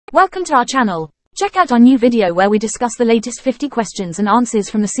Welcome to our channel. Check out our new video where we discuss the latest 50 questions and answers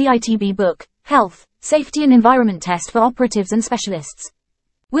from the CITB book, Health, Safety and Environment Test for Operatives and Specialists.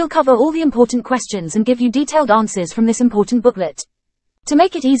 We'll cover all the important questions and give you detailed answers from this important booklet. To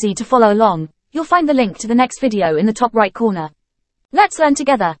make it easy to follow along, you'll find the link to the next video in the top right corner. Let's learn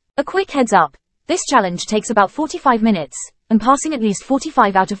together. A quick heads up. This challenge takes about 45 minutes, and passing at least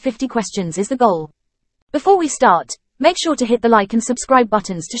 45 out of 50 questions is the goal. Before we start, make sure to hit the like and subscribe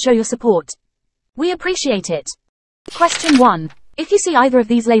buttons to show your support. We appreciate it. Question 1. If you see either of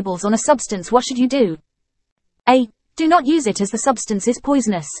these labels on a substance, what should you do? A. Do not use it as the substance is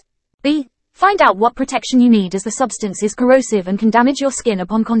poisonous. B. Find out what protection you need as the substance is corrosive and can damage your skin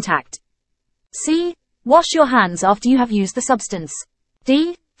upon contact. C. Wash your hands after you have used the substance.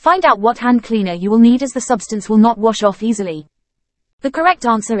 D. Find out what hand cleaner you will need as the substance will not wash off easily. The correct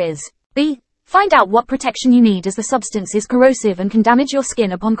answer is B. Find out what protection you need as the substance is corrosive and can damage your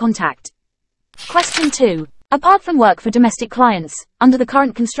skin upon contact. Question 2. Apart from work for domestic clients, under the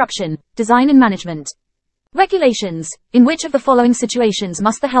current construction, design and management regulations, in which of the following situations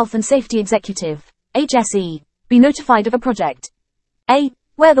must the Health and Safety Executive, HSE, be notified of a project? A.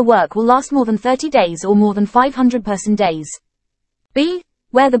 Where the work will last more than 30 days or more than 500 person days. B.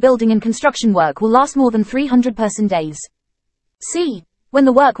 Where the building and construction work will last more than 300 person days. C. When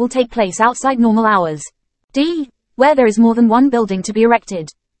the work will take place outside normal hours. D. Where there is more than one building to be erected.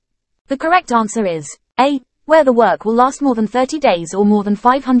 The correct answer is A. Where the work will last more than 30 days or more than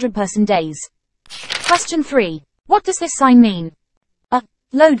 500 person days. Question 3. What does this sign mean? A.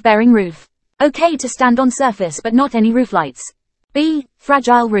 Load-bearing roof. Okay to stand on surface but not any roof lights. B.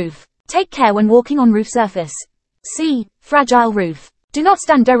 Fragile roof. Take care when walking on roof surface. C. Fragile roof. Do not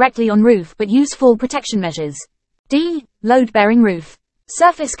stand directly on roof but use fall protection measures. D. Load-bearing roof.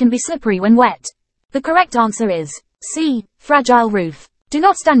 Surface can be slippery when wet. The correct answer is C. Fragile roof. Do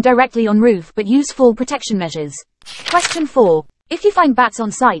not stand directly on roof but use fall protection measures. Question 4. If you find bats on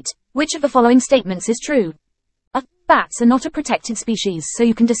site, which of the following statements is true? A. Bats are not a protected species, so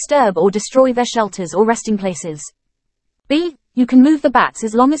you can disturb or destroy their shelters or resting places. B. You can move the bats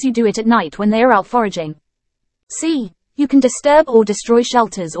as long as you do it at night when they are out foraging. C. You can disturb or destroy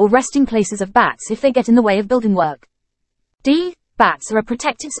shelters or resting places of bats if they get in the way of building work. D. Bats are a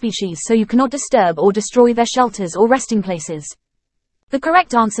protected species, so you cannot disturb or destroy their shelters or resting places. The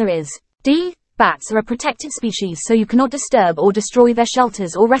correct answer is D. Bats are a protected species, so you cannot disturb or destroy their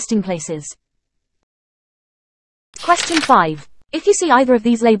shelters or resting places. Question 5. If you see either of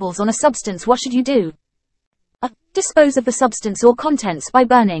these labels on a substance, what should you do? A. Dispose of the substance or contents by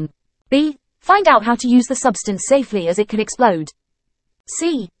burning. B. Find out how to use the substance safely as it could explode.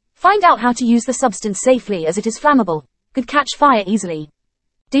 C. Find out how to use the substance safely as it is flammable, could catch fire easily.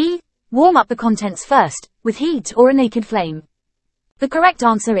 D. Warm up the contents first, with heat or a naked flame. The correct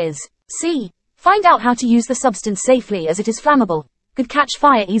answer is C. Find out how to use the substance safely as it is flammable, could catch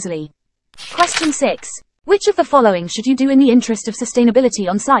fire easily. Question 6. Which of the following should you do in the interest of sustainability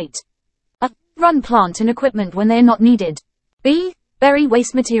on site? A. Run plant and equipment when they are not needed. B. Bury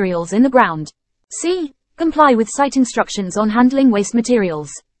waste materials in the ground. C. Comply with site instructions on handling waste materials.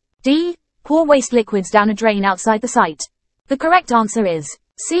 D. Pour waste liquids down a drain outside the site. The correct answer is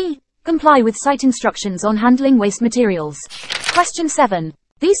C. Comply with site instructions on handling waste materials. Question 7.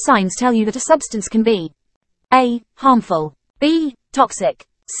 These signs tell you that a substance can be A. Harmful. B. Toxic.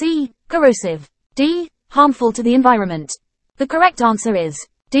 C. Corrosive. D. Harmful to the environment. The correct answer is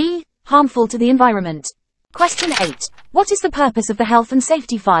D. Harmful to the environment. Question 8. What is the purpose of the health and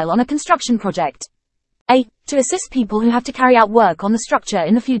safety file on a construction project? A. To assist people who have to carry out work on the structure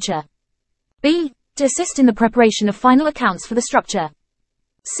in the future. B. To assist in the preparation of final accounts for the structure.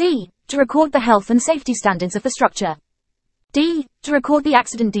 C. To record the health and safety standards of the structure. D. To record the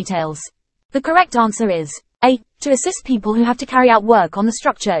accident details. The correct answer is A. To assist people who have to carry out work on the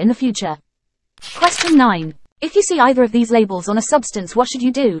structure in the future. Question 9. If you see either of these labels on a substance, what should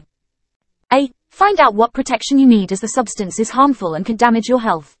you do? A. Find out what protection you need as the substance is harmful and could damage your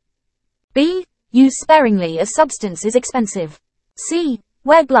health. B. Use sparingly as substance is expensive. C.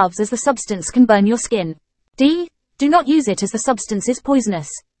 Wear gloves as the substance can burn your skin. D. Do not use it as the substance is poisonous.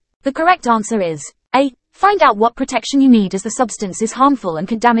 The correct answer is A. Find out what protection you need as the substance is harmful and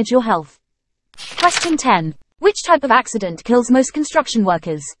could damage your health. Question 10. Which type of accident kills most construction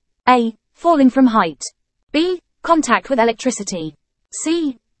workers? A. Falling from height. B. Contact with electricity.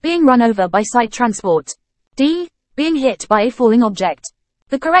 C. Being run over by site transport. D. Being hit by a falling object.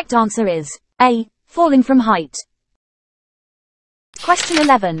 The correct answer is A. Falling from height. Question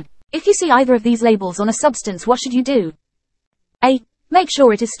 11. If you see either of these labels on a substance, what should you do? A. Make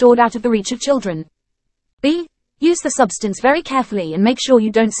sure it is stored out of the reach of children. B. Use the substance very carefully and make sure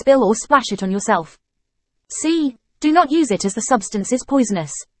you don't spill or splash it on yourself. C. Do not use it as the substance is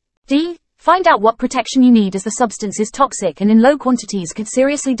poisonous. D. Find out what protection you need as the substance is toxic and in low quantities could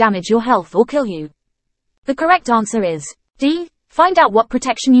seriously damage your health or kill you. The correct answer is D. Find out what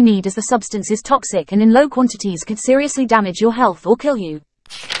protection you need as the substance is toxic and in low quantities could seriously damage your health or kill you.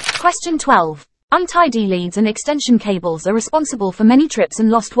 Question 12. Untidy leads and extension cables are responsible for many trips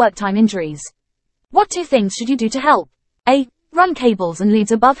and lost work time injuries. What 2 things should you do to help? A. Run cables and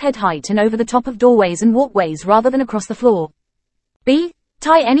leads above head height and over the top of doorways and walkways rather than across the floor. B.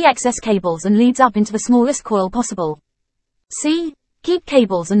 Tie any excess cables and leads up into the smallest coil possible. C. Keep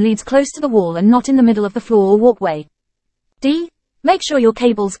cables and leads close to the wall and not in the middle of the floor or walkway. D. Make sure your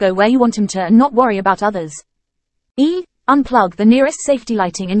cables go where you want them to and not worry about others. E. Unplug the nearest safety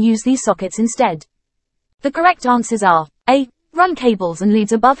lighting and use these sockets instead. The correct answers are A. Run cables and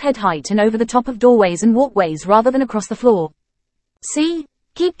leads above head height and over the top of doorways and walkways rather than across the floor. C.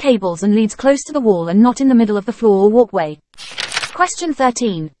 Keep cables and leads close to the wall and not in the middle of the floor or walkway. Question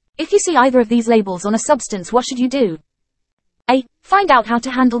 13. If you see either of these labels on a substance, what should you do? A. Find out how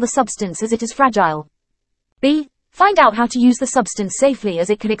to handle the substance as it is fragile. B. Find out how to use the substance safely as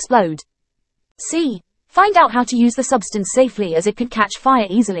it could explode. C. Find out how to use the substance safely as it could catch fire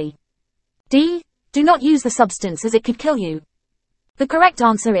easily. D. Do not use the substance as it could kill you. The correct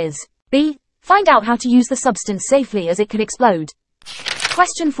answer is B. Find out how to use the substance safely as it could explode.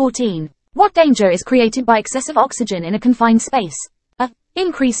 Question 14. What danger is created by excessive oxygen in a confined space? A.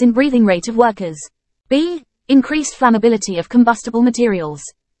 Increase in breathing rate of workers. B. Increased flammability of combustible materials.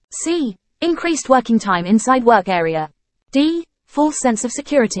 C. Increased working time inside work area. D. False sense of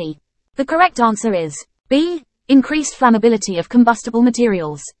security. The correct answer is B. Increased flammability of combustible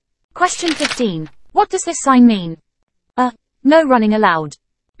materials. Question 15. What does this sign mean? A. No running allowed.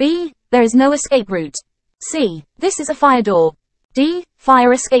 B. There is no escape route. C. This is a fire door. D.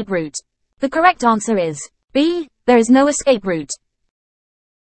 Fire escape route. The correct answer is B. There is no escape route.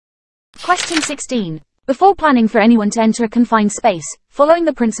 Question 16. Before planning for anyone to enter a confined space, following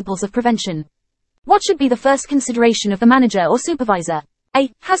the principles of prevention, what should be the first consideration of the manager or supervisor?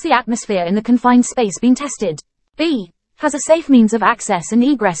 A. Has the atmosphere in the confined space been tested? B. Has a safe means of access and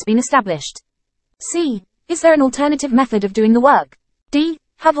egress been established? C. Is there an alternative method of doing the work? D.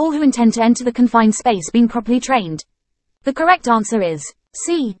 Have all who intend to enter the confined space been properly trained? The correct answer is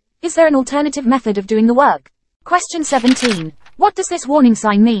C. Is there an alternative method of doing the work? Question 17. What does this warning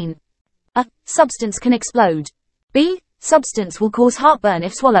sign mean? A. Substance can explode. B. Substance will cause heartburn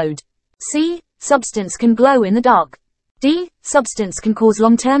if swallowed. C. Substance can glow in the dark. D. Substance can cause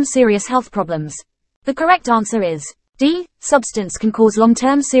long-term serious health problems. The correct answer is D. Substance can cause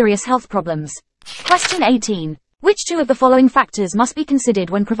long-term serious health problems. Question 18. Which 2 of the following factors must be considered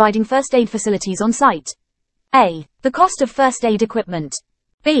when providing first aid facilities on site? A. The cost of first aid equipment.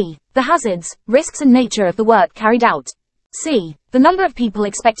 B. The hazards, risks and nature of the work carried out. C. The number of people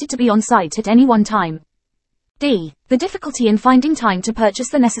expected to be on site at any one time. D. The difficulty in finding time to purchase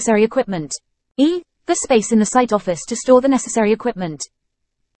the necessary equipment. E. The space in the site office to store the necessary equipment.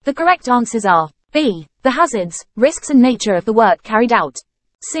 The correct answers are B. The hazards, risks and nature of the work carried out.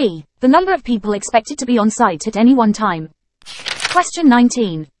 C. The number of people expected to be on site at any one time. Question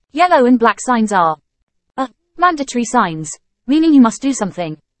 19. Yellow and black signs are A. Mandatory signs, meaning you must do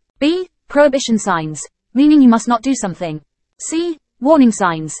something. B. Prohibition signs, meaning you must not do something. C. Warning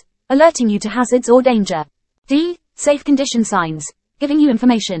signs, alerting you to hazards or danger. D. Safe condition signs, giving you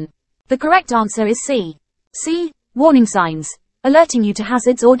information. The correct answer is C. C. Warning signs, alerting you to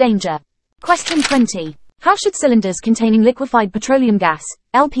hazards or danger. Question 20. How should cylinders containing liquefied petroleum gas,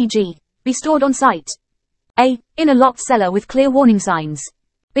 LPG, be stored on site? A. In a locked cellar with clear warning signs.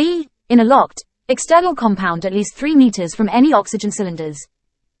 B. In a locked, external compound at least 3 meters from any oxygen cylinders.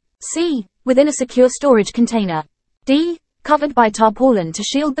 C. Within a secure storage container. D. Covered by tarpaulin to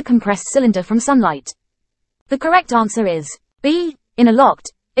shield the compressed cylinder from sunlight. The correct answer is B. In a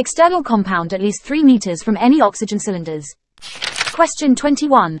locked, external compound at least 3 meters from any oxygen cylinders. Question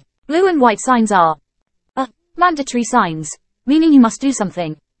 21. Blue and white signs are A. Mandatory signs, meaning you must do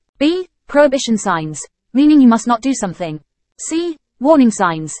something. B. Prohibition signs, meaning you must not do something. C. Warning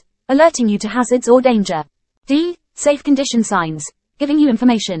signs, alerting you to hazards or danger. D. Safe condition signs, giving you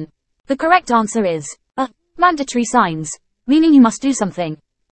information. The correct answer is A. Mandatory signs, meaning you must do something.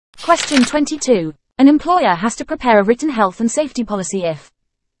 Question 22. An employer has to prepare a written health and safety policy if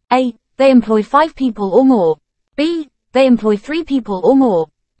A. They employ 5 people or more. B. They employ 3 people or more.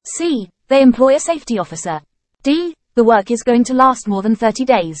 C. They employ a safety officer. D. The work is going to last more than 30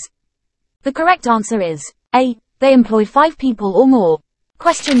 days. The correct answer is A. They employ 5 people or more.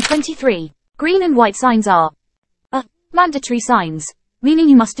 Question 23. Green and white signs are Mandatory signs, meaning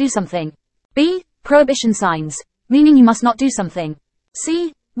you must do something. B. Prohibition signs, meaning you must not do something.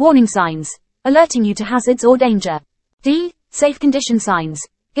 C. Warning signs, alerting you to hazards or danger. D. Safe condition signs,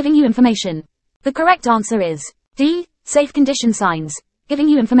 giving you information. The correct answer is D. Safe condition signs, giving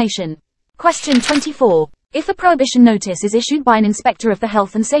you information. Question 24. If a prohibition notice is issued by an inspector of the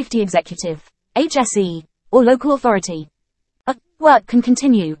Health and Safety Executive, HSE, or local authority, A. Work can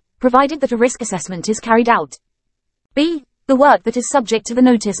continue, provided that a risk assessment is carried out. B. The work that is subject to the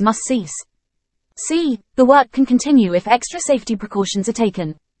notice must cease. C. The work can continue if extra safety precautions are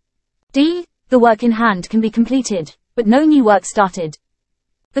taken. D. The work in hand can be completed, but no new work started.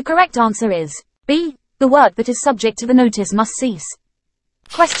 The correct answer is B. The work that is subject to the notice must cease.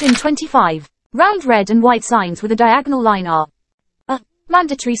 Question 25. Round red and white signs with a diagonal line are A.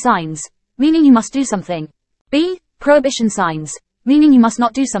 Mandatory signs, meaning you must do something. B. Prohibition signs, meaning you must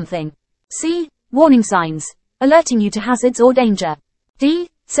not do something. C. Warning signs, alerting you to hazards or danger. D.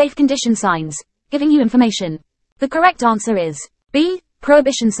 Safe condition signs, giving you information. The correct answer is B.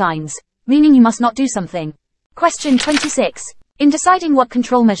 Prohibition signs, meaning you must not do something. Question 26. In deciding what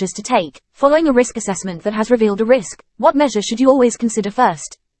control measures to take, following a risk assessment that has revealed a risk, what measure should you always consider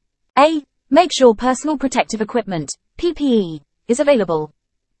first? A. Make sure personal protective equipment, PPE, is available.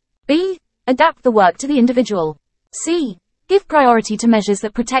 B. Adapt the work to the individual. C. Give priority to measures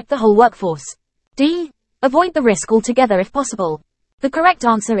that protect the whole workforce. D. Avoid the risk altogether if possible. The correct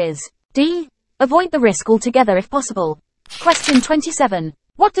answer is D. Avoid the risk altogether if possible. Question 27.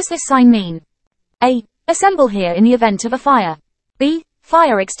 What does this sign mean? A. Assemble here in the event of a fire. B.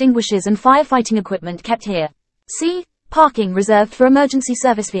 Fire extinguishers and firefighting equipment kept here. C. Parking reserved for emergency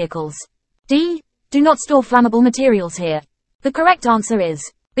service vehicles. D. Do not store flammable materials here. The correct answer is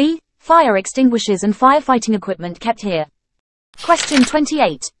B. Fire extinguishers and firefighting equipment kept here. Question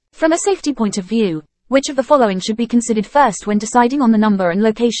 28. From a safety point of view, which of the following should be considered first when deciding on the number and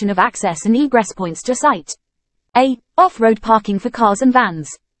location of access and egress points to a site? A. Off-road parking for cars and vans.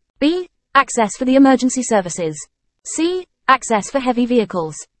 B. Access for the emergency services. C. Access for heavy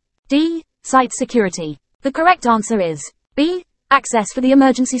vehicles. D. Site security. The correct answer is B. Access for the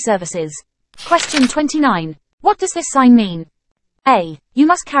emergency services. Question 29. What does this sign mean? A. You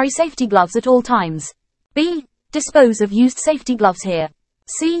must carry safety gloves at all times. B. Dispose of used safety gloves here.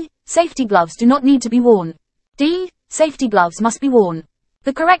 C. Safety gloves do not need to be worn. D. Safety gloves must be worn.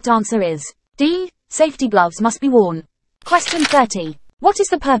 The correct answer is D. Safety gloves must be worn. Question 30. What is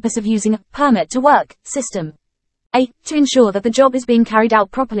the purpose of using a permit to work system? A. To ensure that the job is being carried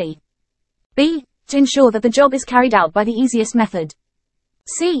out properly. B. To ensure that the job is carried out by the easiest method.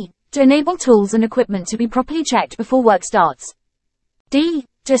 C. To enable tools and equipment to be properly checked before work starts. D.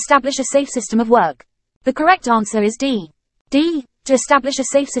 To establish a safe system of work. The correct answer is D. D. To establish a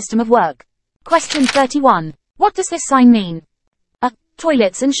safe system of work. Question 31. What does this sign mean? A.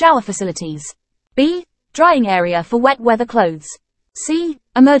 Toilets and shower facilities. B. Drying area for wet weather clothes. C.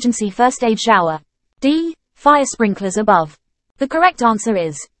 Emergency first aid shower. D. Fire sprinklers above. The correct answer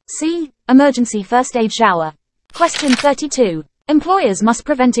is C. Emergency first aid shower. Question 32. Employers must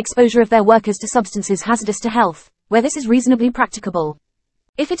prevent exposure of their workers to substances hazardous to health, where this is reasonably practicable.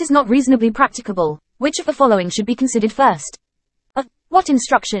 If it is not reasonably practicable, which of the following should be considered first? A. What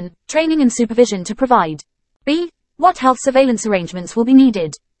instruction, training and supervision to provide? B. What health surveillance arrangements will be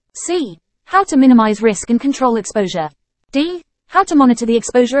needed? C. How to minimize risk and control exposure. D. How to monitor the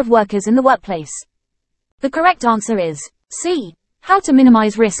exposure of workers in the workplace. The correct answer is C. How to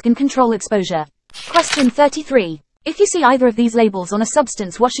minimize risk and control exposure. Question 33. If you see either of these labels on a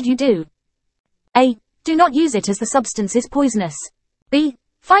substance, what should you do? A. Do not use it as the substance is poisonous. B.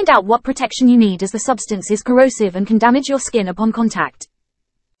 Find out what protection you need as the substance is corrosive and can damage your skin upon contact.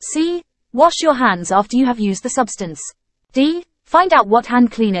 C. Wash your hands after you have used the substance. D. Find out what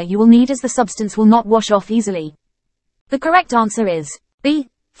hand cleaner you will need as the substance will not wash off easily. The correct answer is B.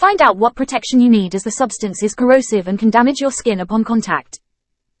 Find out what protection you need as the substance is corrosive and can damage your skin upon contact.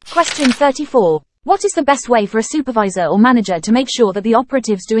 Question 34. What is the best way for a supervisor or manager to make sure that the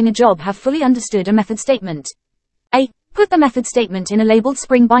operatives doing a job have fully understood a method statement? A. Put the method statement in a labeled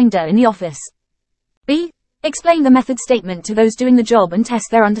spring binder in the office. B. Explain the method statement to those doing the job and test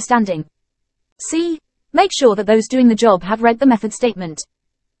their understanding. C. Make sure that those doing the job have read the method statement.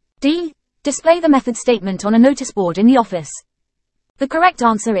 D. Display the method statement on a notice board in the office. The correct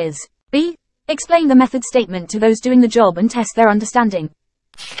answer is B. Explain the method statement to those doing the job and test their understanding.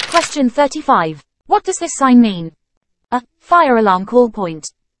 Question 35. What does this sign mean? A. Fire alarm call point.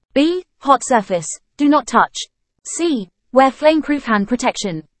 B. Hot surface, do not touch. C. Wear flame-proof hand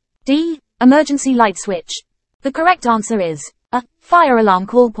protection. D. Emergency light switch. The correct answer is A. Fire alarm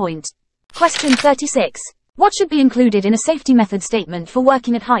call point. Question 36. What should be included in a safety method statement for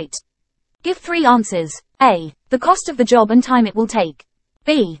working at height? Give 3 answers. A. The cost of the job and time it will take.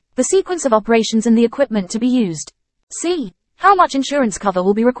 B. The sequence of operations and the equipment to be used. C. How much insurance cover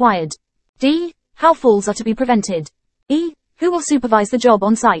will be required. D. How falls are to be prevented. E. Who will supervise the job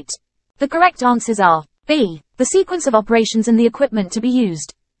on site? The correct answers are B. The sequence of operations and the equipment to be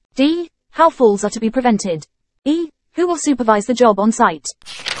used. D. How falls are to be prevented. E. Who will supervise the job on site?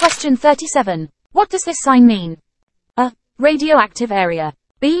 Question 37. What does this sign mean? A. Radioactive area.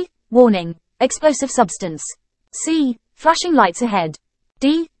 B. Warning. Explosive substance. C. Flashing lights ahead.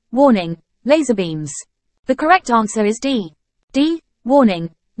 D. Warning. Laser beams. The correct answer is D. D.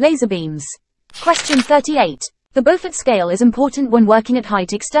 Warning. Laser beams. Question 38. The Beaufort scale is important when working at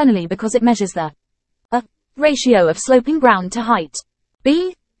height externally because it measures the A. Ratio of sloping ground to height.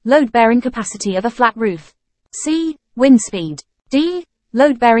 B. Load-bearing capacity of a flat roof. C. Wind speed. D.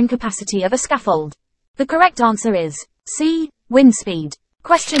 Load-bearing capacity of a scaffold. The correct answer is C. Wind speed.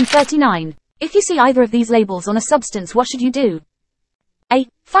 Question 39. If you see either of these labels on a substance, what should you do? A.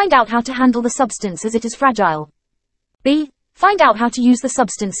 Find out how to handle the substance as it is fragile. B. Find out how to use the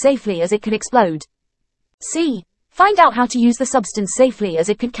substance safely as it could explode. C. Find out how to use the substance safely as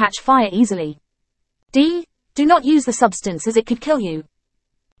it could catch fire easily. D. Do not use the substance as it could kill you.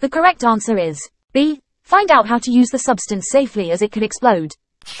 The correct answer is B. Find out how to use the substance safely as it could explode.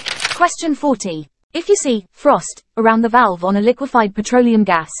 Question 40. If you see frost around the valve on a liquefied petroleum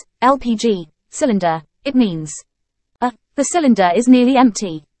gas (LPG) cylinder, it means A. The cylinder is nearly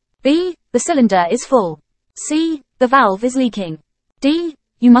empty. B. The cylinder is full. C. The valve is leaking. D.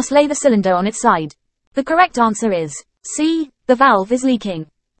 You must lay the cylinder on its side. The correct answer is C. The valve is leaking.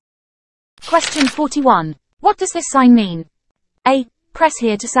 Question 41. What does this sign mean? A. Press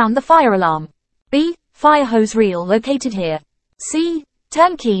here to sound the fire alarm. B. Fire hose reel located here. C.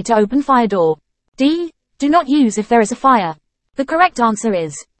 Turn key to open fire door. D. Do not use if there is a fire. The correct answer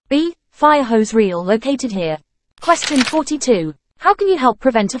is B. Fire hose reel located here. Question 42. How can you help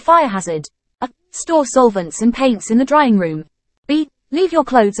prevent a fire hazard? A. Store solvents and paints in the drying room. B. Leave your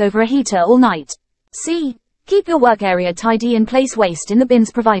clothes over a heater all night. C. Keep your work area tidy and place waste in the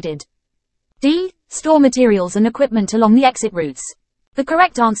bins provided. D. Store materials and equipment along the exit routes. The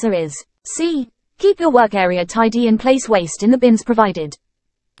correct answer is C. Keep your work area tidy and place waste in the bins provided.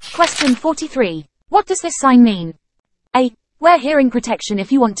 Question 43. What does this sign mean? A. Wear hearing protection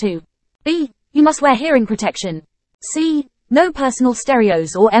if you want to. B. You must wear hearing protection. C. No personal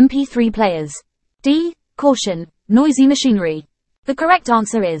stereos or MP3 players. D. Caution. Noisy machinery. The correct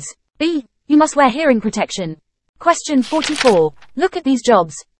answer is B. You must wear hearing protection. Question 44. Look at these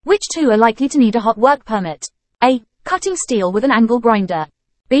jobs. Which 2 are likely to need a hot work permit? A. Cutting steel with an angle grinder.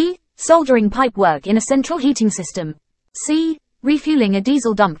 B. Soldering pipe work in a central heating system. C. Refueling a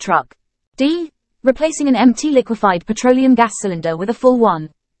diesel dump truck. D. Replacing an empty liquefied petroleum gas cylinder with a full one.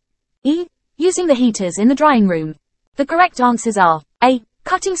 E. Using the heaters in the drying room. The correct answers are A.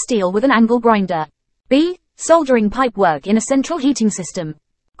 Cutting steel with an angle grinder. B. Soldering pipe work in a central heating system.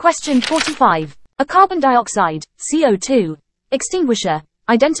 Question 45. A carbon dioxide, CO2, extinguisher,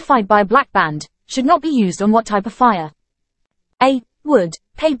 identified by a black band, should not be used on what type of fire? A. Wood,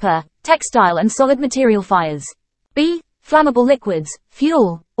 paper, textile and solid material fires. B. Flammable liquids,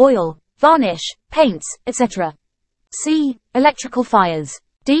 fuel, oil, varnish, paints, etc. C. Electrical fires.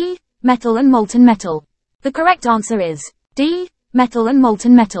 D. Metal and molten metal. The correct answer is D. Metal and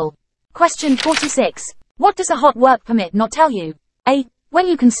molten metal. Question 46. What does a hot work permit not tell you? A. When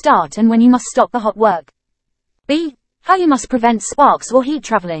you can start and when you must stop the hot work. B. How you must prevent sparks or heat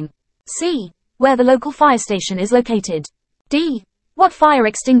traveling. C. Where the local fire station is located. D. What fire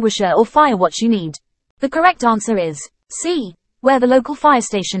extinguisher or fire watch you need. The correct answer is C. Where the local fire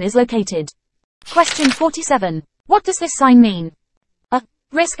station is located. Question 47. What does this sign mean? A.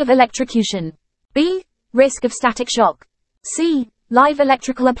 Risk of electrocution. B. Risk of static shock. C. Live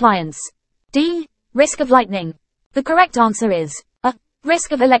electrical appliance. D. Risk of lightning. The correct answer is A.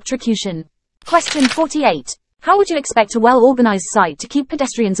 Risk of electrocution. Question 48. How would you expect a well-organized site to keep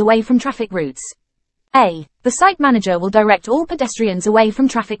pedestrians away from traffic routes? A. The site manager will direct all pedestrians away from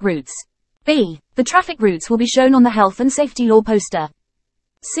traffic routes. B. The traffic routes will be shown on the health and safety law poster.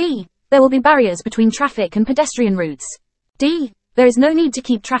 C. There will be barriers between traffic and pedestrian routes. D. There is no need to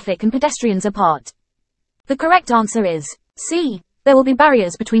keep traffic and pedestrians apart. The correct answer is C. There will be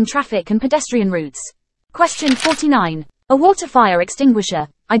barriers between traffic and pedestrian routes. Question 49. A water fire extinguisher,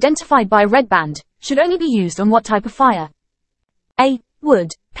 identified by a red band, should only be used on what type of fire? A.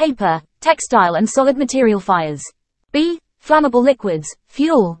 Wood, paper, textile and solid material fires. B. Flammable liquids,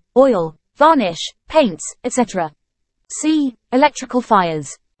 fuel, oil, varnish, paints, etc. C. Electrical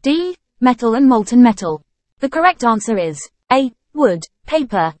fires. D. Metal and molten metal. The correct answer is A. Wood,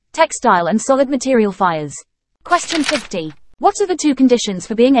 paper, textile and solid material fires. Question 50. What are the two conditions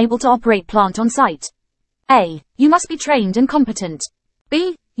for being able to operate plant on site? A. You must be trained and competent.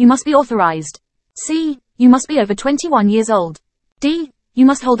 B. You must be authorized. C. You must be over 21 years old. D. You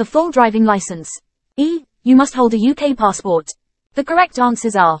must hold a full driving license. E. You must hold a UK passport. The correct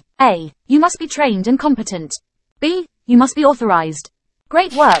answers are A. You must be trained and competent. B. You must be authorized.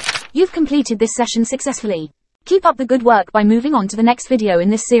 Great work! You've completed this session successfully. Keep up the good work by moving on to the next video in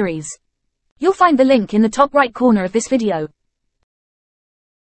this series. You'll find the link in the top right corner of this video.